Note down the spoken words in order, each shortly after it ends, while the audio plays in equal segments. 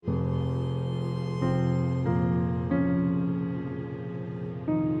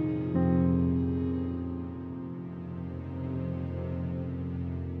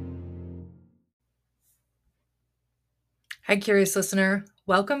Hi, curious listener.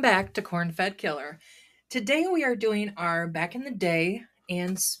 Welcome back to Corn Fed Killer. Today we are doing our back in the day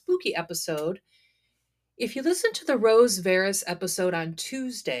and spooky episode. If you listen to the Rose Veris episode on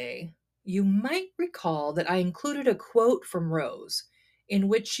Tuesday, you might recall that I included a quote from Rose in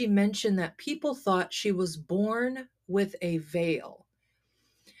which she mentioned that people thought she was born with a veil.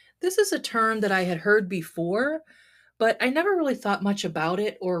 This is a term that I had heard before, but I never really thought much about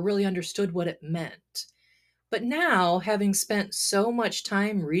it or really understood what it meant. But now, having spent so much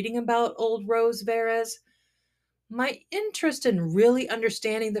time reading about old Rose Veres, my interest in really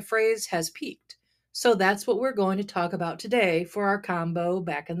understanding the phrase has peaked. So that's what we're going to talk about today for our combo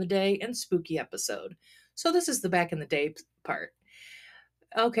back in the day and spooky episode. So this is the back in the day part.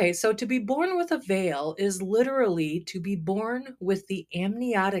 Okay, so to be born with a veil is literally to be born with the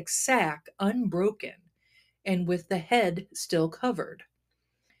amniotic sac unbroken and with the head still covered.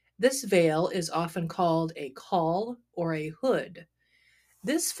 This veil is often called a caul or a hood.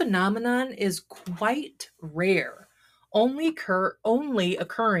 This phenomenon is quite rare, only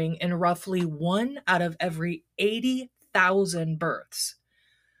occurring in roughly 1 out of every 80,000 births.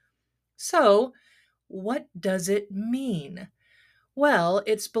 So, what does it mean? Well,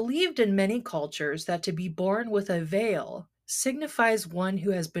 it's believed in many cultures that to be born with a veil signifies one who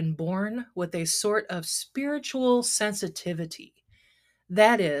has been born with a sort of spiritual sensitivity.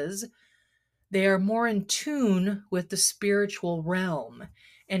 That is, they are more in tune with the spiritual realm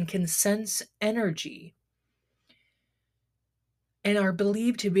and can sense energy and are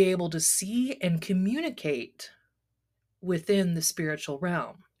believed to be able to see and communicate within the spiritual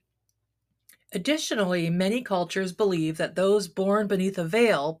realm. Additionally, many cultures believe that those born beneath a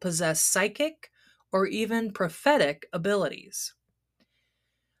veil possess psychic or even prophetic abilities.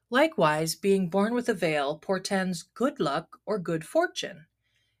 Likewise, being born with a veil portends good luck or good fortune.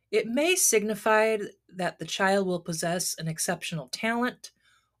 It may signify that the child will possess an exceptional talent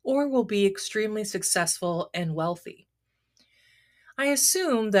or will be extremely successful and wealthy. I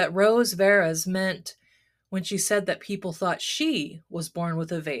assume that Rose Veras meant when she said that people thought she was born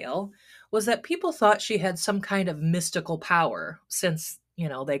with a veil was that people thought she had some kind of mystical power since,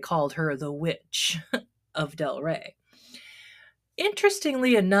 they called her the witch of Del Rey.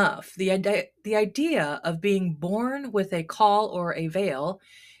 Interestingly enough, the idea of being born with a caul or a veil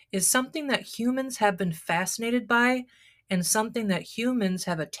is something that humans have been fascinated by and something that humans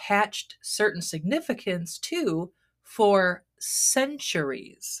have attached certain significance to for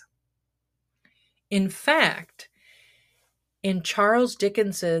centuries. In fact, in Charles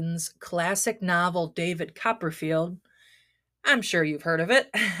Dickens's classic novel David Copperfield, I'm sure you've heard of it,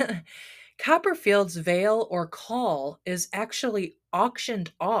 Copperfield's veil or caul is actually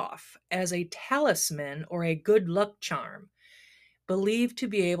auctioned off as a talisman or a good luck charm, believed to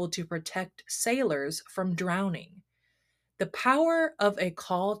be able to protect sailors from drowning. The power of a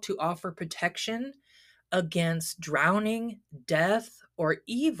call to offer protection against drowning, death, or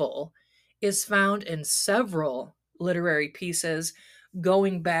evil is found in several literary pieces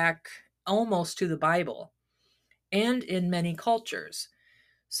going back almost to the Bible and in many cultures.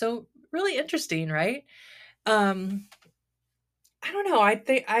 So, really interesting, right? Um, I don't know. I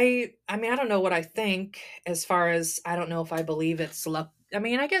think I mean I don't know what I think as far as I don't know if I believe it's luck. I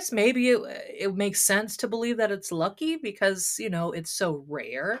mean, I guess maybe it makes sense to believe that it's lucky because, it's so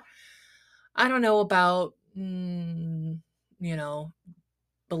rare. I don't know about you know,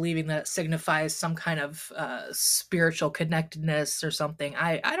 believing that it signifies some kind of spiritual connectedness or something.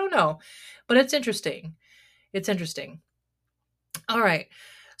 I don't know, but it's interesting. It's interesting. All right.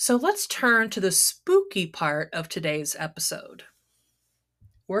 So let's turn to the spooky part of today's episode.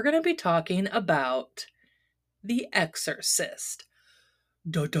 We're going to be talking about The Exorcist.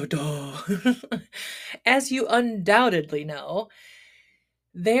 Da da da. As you undoubtedly know,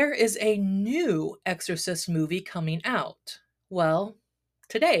 there is a new Exorcist movie coming out. Well,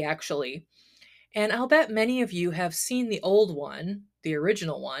 today actually. And I'll bet many of you have seen the old one, the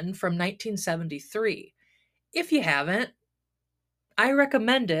original one from 1973. If you haven't, I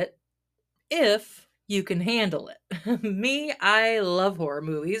recommend it if you can handle it. Me, I love horror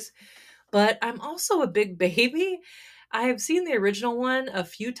movies, but I'm also a big baby. I have seen the original one a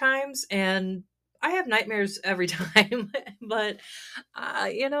few times and I have nightmares every time. But,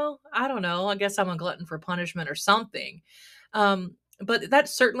 I don't know. I guess I'm a glutton for punishment or something. But that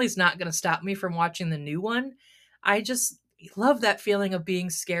certainly is not going to stop me from watching the new one. I just love that feeling of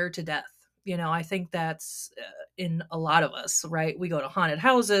being scared to death. I think that's in a lot of us, right? We go to haunted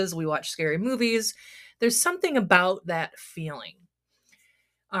houses, we watch scary movies. There's something about that feeling.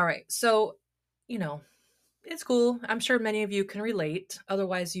 All right. So, you know, it's cool. I'm sure many of you can relate.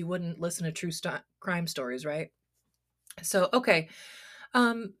 Otherwise, you wouldn't listen to true crime stories, right? So, okay.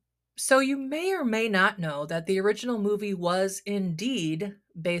 Um, so you may or may not know that the original movie was indeed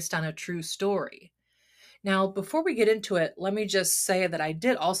based on a true story. Now, before we get into it, let me just say that I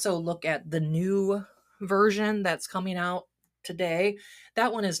did also look at the new version that's coming out today.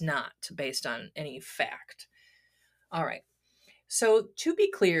 That one is not based on any fact. All right. So, to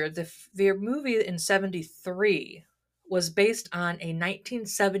be clear, the movie in 73 was based on a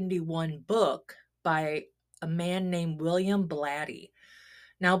 1971 book by a man named William Blatty.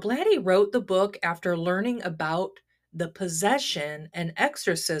 Now, Blatty wrote the book after learning about the possession and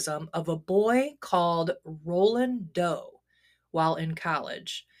exorcism of a boy called Roland Doe while in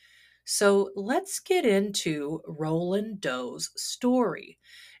college. So let's get into Roland Doe's story.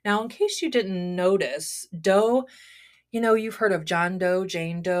 Now, in case you didn't notice, Doe, you've heard of John Doe,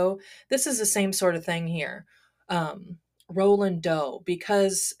 Jane Doe. This is the same sort of thing here. Um, Roland Doe,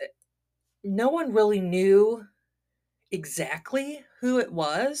 because no one really knew exactly who it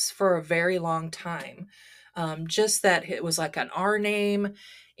was for a very long time. Just that it was like an R name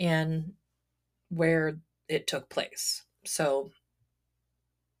and where it took place. So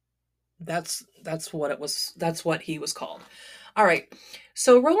that's what it was. That's what he was called. All right.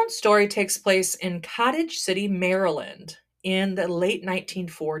 So Roland's story takes place in Cottage City, Maryland, in the late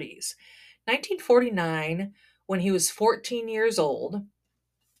 1940s. 1949, when he was 14 years old,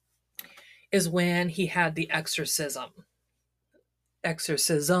 is when he had the exorcisms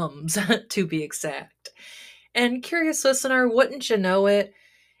to be exact. And curious listener, wouldn't you know it?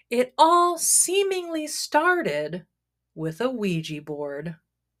 It all seemingly started with a Ouija board.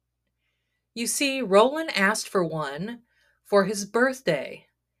 You see, Roland asked for one for his birthday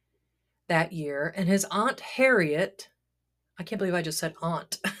that year, and his Aunt Harriet, I can't believe I just said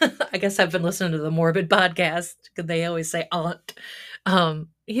aunt. I guess I've been listening to the Morbid podcast because they always say aunt.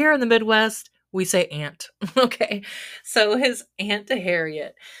 Here in the Midwest, we say aunt. Okay. So his Aunt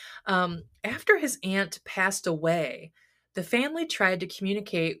Harriet, after his aunt passed away, the family tried to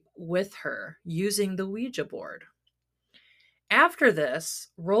communicate with her using the Ouija board. After this,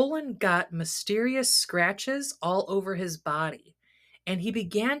 Roland got mysterious scratches all over his body, and he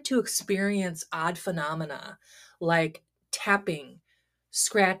began to experience odd phenomena like tapping,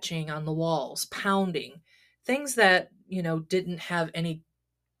 scratching on the walls, pounding, things that, didn't have any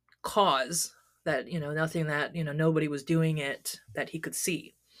cause, that, nothing that, nobody was doing it that he could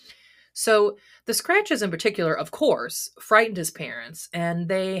see. So the scratches in particular, of course, frightened his parents, and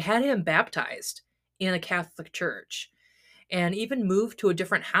they had him baptized in a Catholic church and even moved to a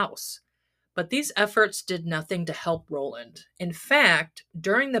different house. But these efforts did nothing to help Roland. In fact,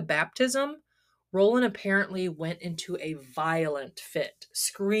 during the baptism, Roland apparently went into a violent fit,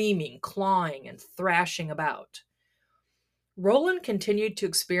 screaming, clawing, and thrashing about. Roland continued to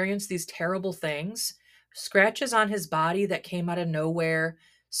experience these terrible things, scratches on his body that came out of nowhere.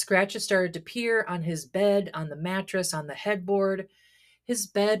 Scratches started to appear on his bed, on the mattress, on the headboard. His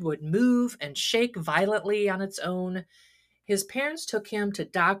bed would move and shake violently on its own. His parents took him to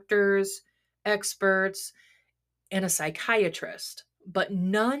doctors, experts, and a psychiatrist, but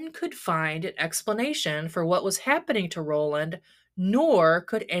none could find an explanation for what was happening to Roland, nor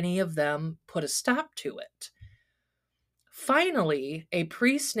could any of them put a stop to it. Finally, a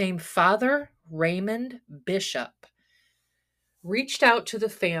priest named Father Raymond Bishop reached out to the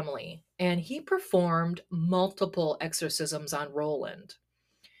family and he performed multiple exorcisms on Roland.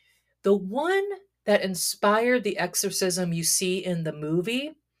 The one that inspired the exorcism you see in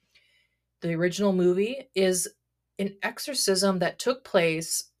the original movie, is an exorcism that took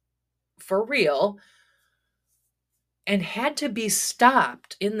place for real and had to be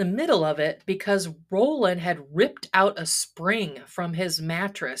stopped in the middle of it because Roland had ripped out a spring from his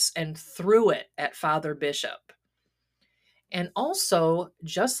mattress and threw it at Father Bishop. And also,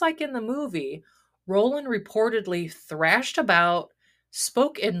 just like in the movie, Roland reportedly thrashed about,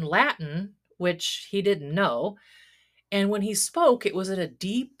 spoke in Latin, which he didn't know, and when he spoke, it was in a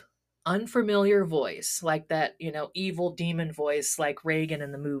deep, unfamiliar voice, like that, evil demon voice like Reagan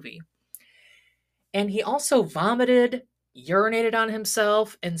in the movie. And he also vomited, urinated on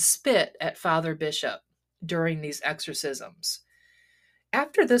himself, and spit at Father Bishop during these exorcisms.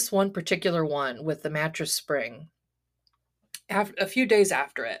 After this one particular one with the mattress spring, a few days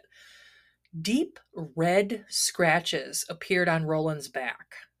after it, deep red scratches appeared on Roland's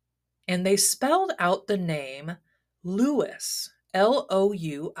back, and they spelled out the name Louis,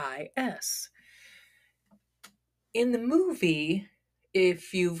 Louis. In the movie,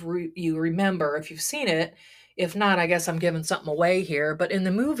 if you remember, if you've seen it, if not, I guess I'm giving something away here. But in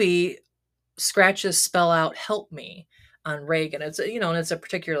the movie, scratches spell out "Help me" on Reagan. It's and it's a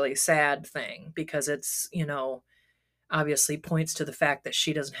particularly sad thing because it's obviously points to the fact that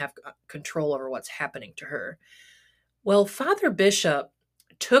she doesn't have control over what's happening to her. Well, Father Bishop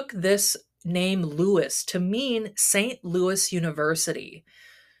took this name Louis to mean St. Louis University.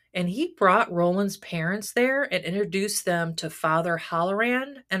 And he brought Roland's parents there and introduced them to Father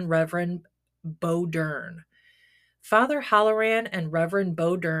Halloran and Reverend Bodern. Father Halloran and Reverend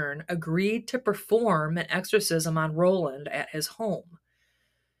Bodern agreed to perform an exorcism on Roland at his home.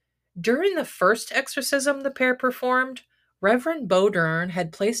 During the first exorcism the pair performed, Reverend Bodern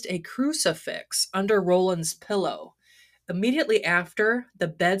had placed a crucifix under Roland's pillow. Immediately after, the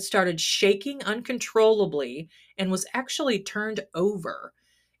bed started shaking uncontrollably and was actually turned over,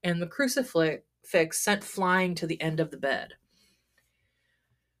 and the crucifix sent flying to the end of the bed.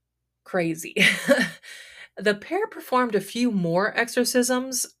 Crazy. The pair performed a few more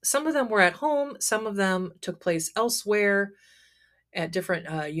exorcisms. Some of them were at home, some of them took place elsewhere at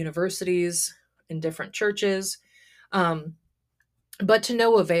different universities, in different churches, um, but to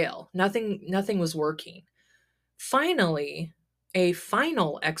no avail. Nothing was working. Finally, a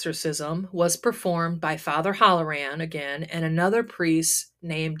final exorcism was performed by Father Halloran again and another priest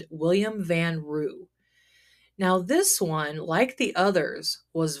named William Van Roo. Now, this one, like the others,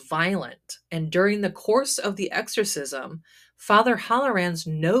 was violent, and during the course of the exorcism, Father Halloran's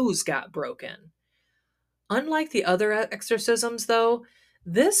nose got broken. Unlike the other exorcisms, though,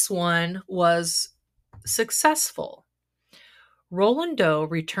 this one was successful. Roland Doe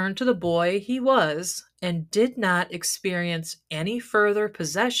returned to the boy he was and did not experience any further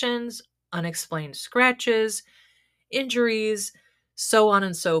possessions, unexplained scratches, injuries, so on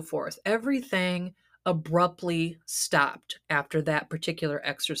and so forth. Everything abruptly stopped after that particular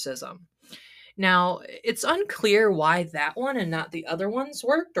exorcism. Now, it's unclear why that one and not the other ones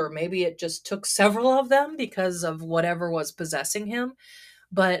worked, or maybe it just took several of them because of whatever was possessing him.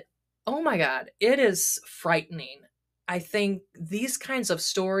 But oh my God, it is frightening. I think these kinds of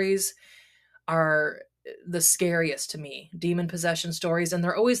stories are the scariest to me, demon possession stories, and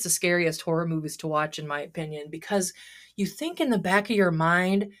they're always the scariest horror movies to watch, in my opinion, because you think in the back of your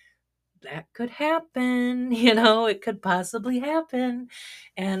mind, that could happen, it could possibly happen.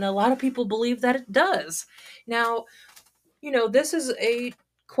 And a lot of people believe that it does. Now, this is a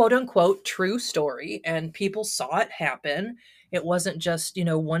quote unquote true story, and people saw it happen. It wasn't just,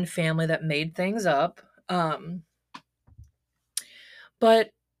 one family that made things up.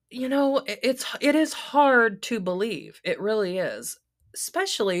 But, it is hard to believe. It really is.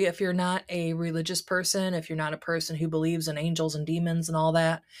 Especially if you're not a religious person, if you're not a person who believes in angels and demons and all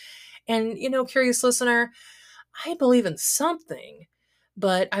that. And, curious listener, I believe in something,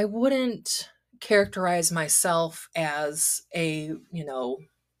 but I wouldn't characterize myself as a,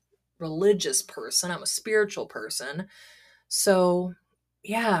 religious person. I'm a spiritual person. So,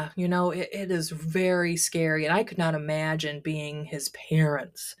 yeah, it is very scary. And I could not imagine being his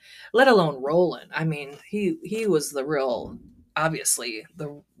parents, let alone Roland. I mean, he was obviously,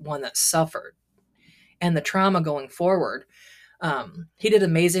 the one that suffered and the trauma going forward. He did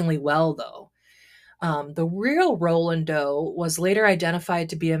amazingly well, though. The real Roland Doe was later identified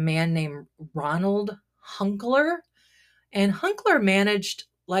to be a man named Ronald Hunkler. And Hunkler managed,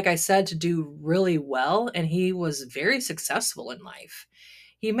 like I said, to do really well, and he was very successful in life.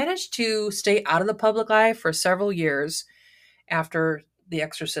 He managed to stay out of the public eye for several years after the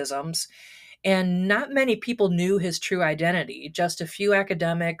exorcisms, and not many people knew his true identity, just a few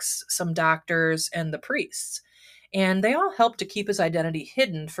academics, some doctors, and the priests. And they all helped to keep his identity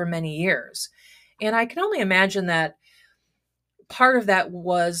hidden for many years. And I can only imagine that part of that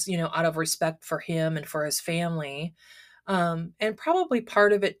was, out of respect for him and for his family. And probably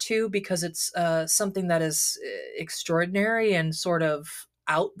part of it too, because it's something that is extraordinary and sort of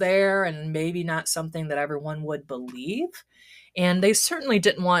out there and maybe not something that everyone would believe. And they certainly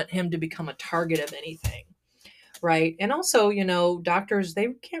didn't want him to become a target of anything. Right. And also, doctors, they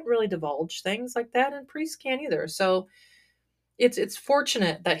can't really divulge things like that, and priests can't either. So it's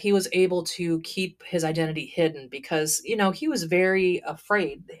fortunate that he was able to keep his identity hidden because, he was very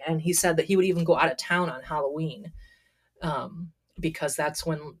afraid. And he said that he would even go out of town on Halloween, because that's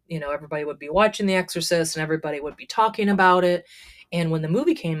when, everybody would be watching The Exorcist and everybody would be talking about it. And when the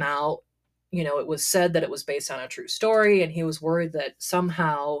movie came out, it was said that it was based on a true story, and he was worried that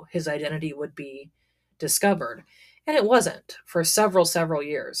somehow his identity would be discovered. And it wasn't for several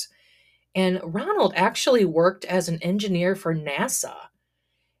years. And Ronald actually worked as an engineer for NASA,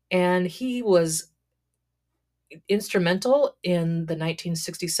 and he was instrumental in the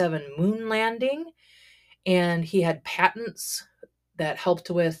 1967 moon landing, and he had patents that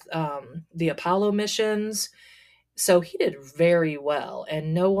helped with the Apollo missions. So he did very well,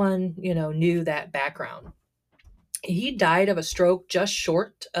 and no one, knew that background. He died of a stroke just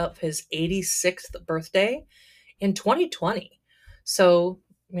short of his 86th birthday in 2020. So,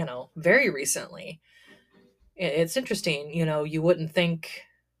 very recently. It's interesting, you wouldn't think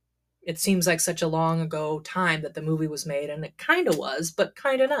it seems like such a long ago time that the movie was made, and it kind of was, but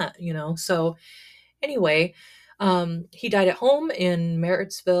kind of not. So, anyway, he died at home in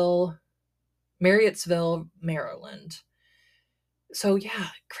Marriottsville, Maryland. So yeah,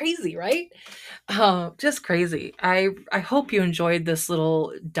 crazy, right? Just crazy. I hope you enjoyed this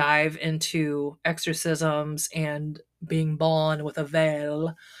little dive into exorcisms and being born with a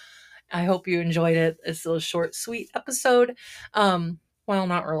veil. I hope you enjoyed it. It's a little short, sweet episode. Well,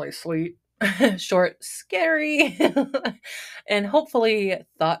 not really sweet. Short, scary, and hopefully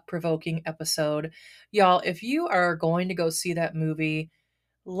thought-provoking episode. Y'all, if you are going to go see that movie,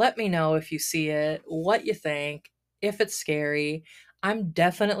 let me know if you see it, what you think, if it's scary. I'm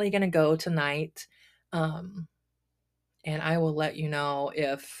definitely going to go tonight. Um, and I will let you know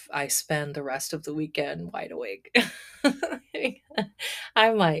if I spend the rest of the weekend wide awake.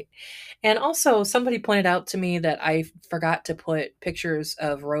 I might. And also, somebody pointed out to me that I forgot to put pictures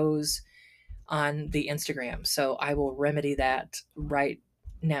of Rose on the Instagram. So I will remedy that right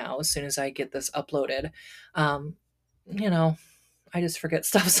now as soon as I get this uploaded. Um, you know, I just forget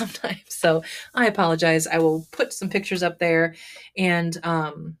stuff sometimes. So I apologize. I will put some pictures up there, and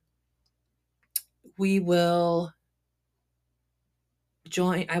we will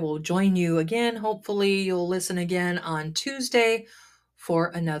I will join you again. Hopefully you'll listen again on Tuesday for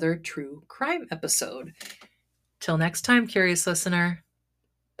another true crime episode. Till next time, curious listener.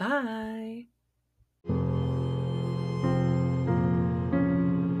 Bye.